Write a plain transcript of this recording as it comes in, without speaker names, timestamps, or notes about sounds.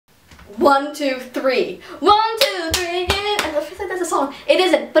1, 2, 3. 1, 2, 3, yeah. I feel like that's a song. It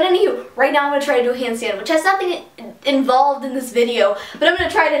isn't, but anywho, right now I'm gonna try to do a handstand, which has nothing involved in this video, but I'm gonna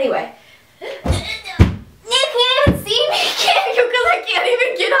try it anyway. You can't even see me, can you? Because I can't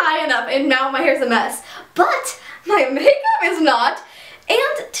even get high enough, and now my hair's a mess. But my makeup is not. And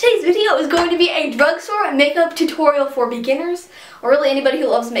today's video is going to be a drugstore makeup tutorial for beginners, or really anybody who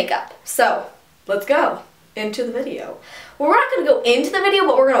loves makeup. So, let's go into the video. Well, we're not going to go into the video,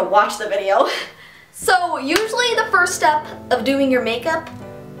 but we're going to watch the video. So, usually the first step of doing your makeup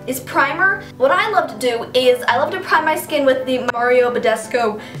is primer. What I love to do is I love to prime my skin with the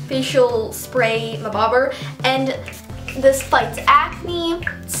Badescu facial spray bobber, and this fights acne,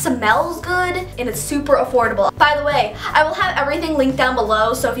 smells good, and it's super affordable. By the way, I will have everything linked down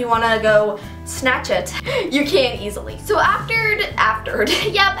below, so if you want to go snatch it, you can easily. So after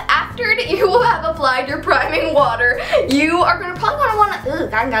you will have applied your priming water, you are gonna probably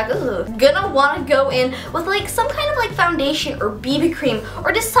gonna wanna go in with like some kind of like foundation or BB cream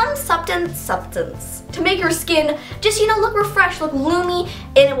or just some substance to make your skin just, you know, look refreshed, look Lumi,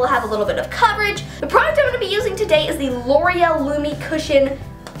 and it will have a little bit of coverage. The product I'm gonna be using today is the L'Oreal Lumi Cushion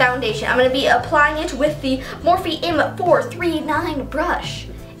Foundation. I'm gonna be applying it with the Morphe M439 brush.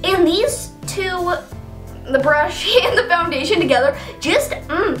 And these two, the brush and the foundation together, just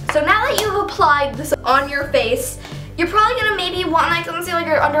So now that you've applied this on your face, you're probably gonna maybe want like conceal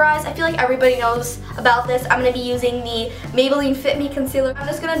your under eyes. I feel like everybody knows about this. I'm gonna be using the Maybelline FitMe concealer. I'm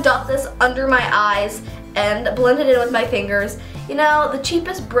just gonna dot this under my eyes and blend it in with my fingers. You know, the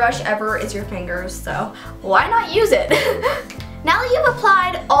cheapest brush ever is your fingers, so why not use it? Now that you've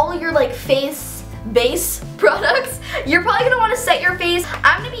applied all your like face base products, you're probably going to want to set your face.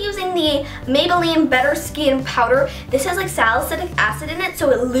 I'm going to be using the Maybelline BetterSkin powder. This has like salicylic acid in it,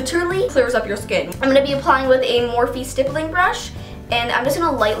 so it literally clears up your skin. I'm going to be applying with a Morphe stippling brush, and I'm just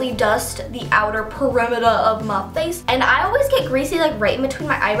going to lightly dust the outer perimeter of my face. And I always get greasy like right in between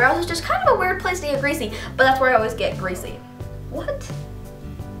my eyebrows. It's just kind of a weird place to get greasy, but that's where I always get greasy. What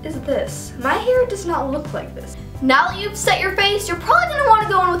is this? My hair does not look like this. Now that you've set your face, you're probably going to want to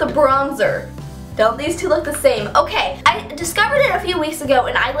go in with a bronzer. Don't these two look the same? Okay, I discovered it a few weeks ago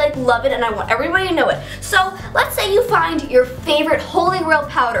and I like love it and I want everybody to know it. So let's say you find your favorite Holy Grail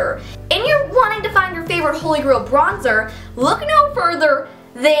powder and you're wanting to find your favorite Holy Grail bronzer, look no further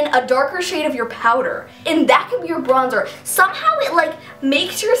than a darker shade of your powder. And that can be your bronzer. Somehow it like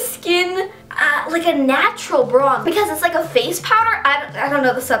makes your skin like a natural bronze because it's like a face powder. I don't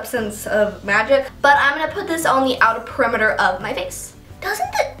know the substance of magic, but I'm gonna put this on the outer perimeter of my face.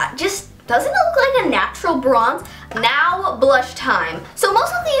 Doesn't it look like a natural bronze? Now blush time. So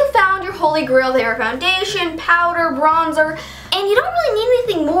most likely you found your Holy Grail there, foundation, powder, bronzer, and you don't really need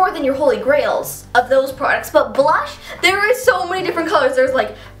anything more than your Holy Grails of those products. But blush, there are so many different colors. There's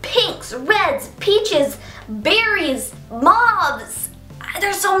like pinks, reds, peaches, berries, mauves.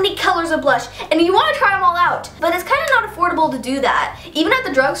 There's so many colors of blush, and you want to try them all out, but it's kind of not affordable to do that, even at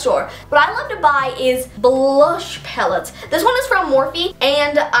the drugstore. What I love to buy is blush palettes. This one is from Morphe,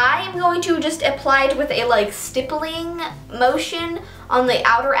 and I am going to just apply it with a like stippling motion on the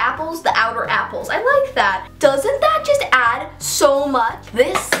outer apples. The outer apples, I like that. Doesn't that just add so much?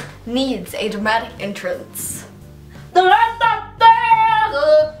 This needs a dramatic entrance. I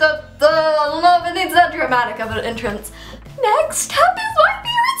don't know if it needs that dramatic of an entrance. Next up is my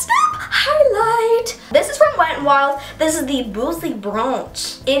favorite step, highlight. This is from Wet n Wild. This is the Boozy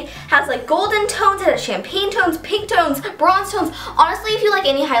Brunch. It has like golden tones, it has champagne tones, pink tones, bronze tones. Honestly, if you like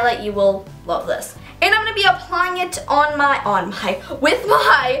any highlight, you will love this. And I'm gonna be applying it with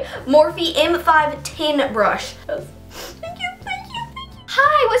my Morphe M5 tin brush. Thank you.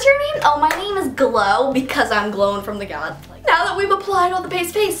 Hi, what's your name? Oh, my name is Glow because I'm glowing from the gut. Now that we've applied all the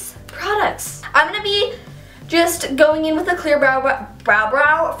base face products, I'm gonna be just going in with a clear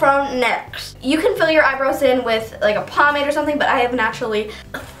brow from NYX. You can fill your eyebrows in with like a pomade or something, but I have naturally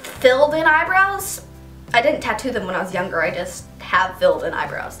filled in eyebrows. I didn't tattoo them when I was younger, I just have filled in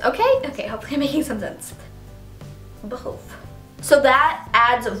eyebrows. Okay, hopefully I'm making some sense. Both. So that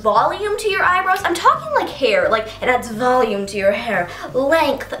adds volume to your eyebrows. I'm talking like hair, like it adds volume to your hair.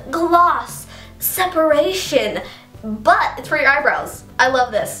 Length, gloss, separation, but it's for your eyebrows. I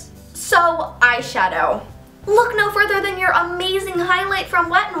love this. So, eyeshadow. Look no further than your amazing highlight from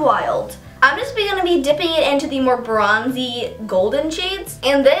Wet n Wild. I'm just gonna be dipping it into the more bronzy golden shades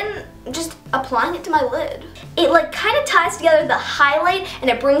and then just applying it to my lid. It like kind of ties together the highlight and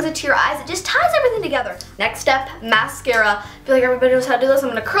it brings it to your eyes. It just ties everything together. Next step, mascara. I feel like everybody knows how to do this. I'm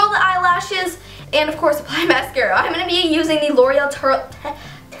gonna curl the eyelashes and of course apply mascara. I'm gonna be using the L'Oreal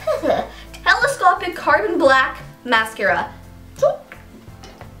Telescopic Carbon Black Mascara.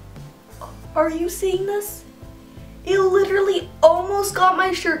 Are you seeing this? It literally almost got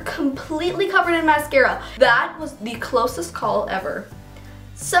my shirt completely covered in mascara. That was the closest call ever.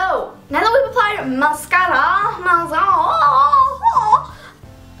 So, now that we've applied mascara,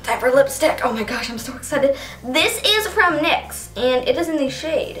 time for lipstick. Oh my gosh, I'm so excited. This is from NYX, and it is in the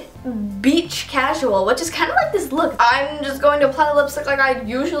shade Beach Casual, which is kind of like this look. I'm just going to apply the lipstick like I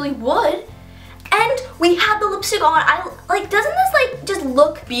usually would. And we have the lipstick on. Doesn't this like just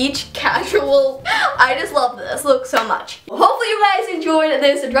look beach casual? I just love this look so much. Hopefully you guys enjoyed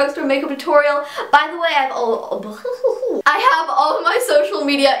this drugstore makeup tutorial. By the way, I have all of my social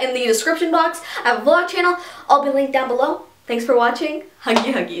media in the description box. I have a vlog channel. I'll be linked down below. Thanks for watching.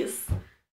 Huggie Huggies.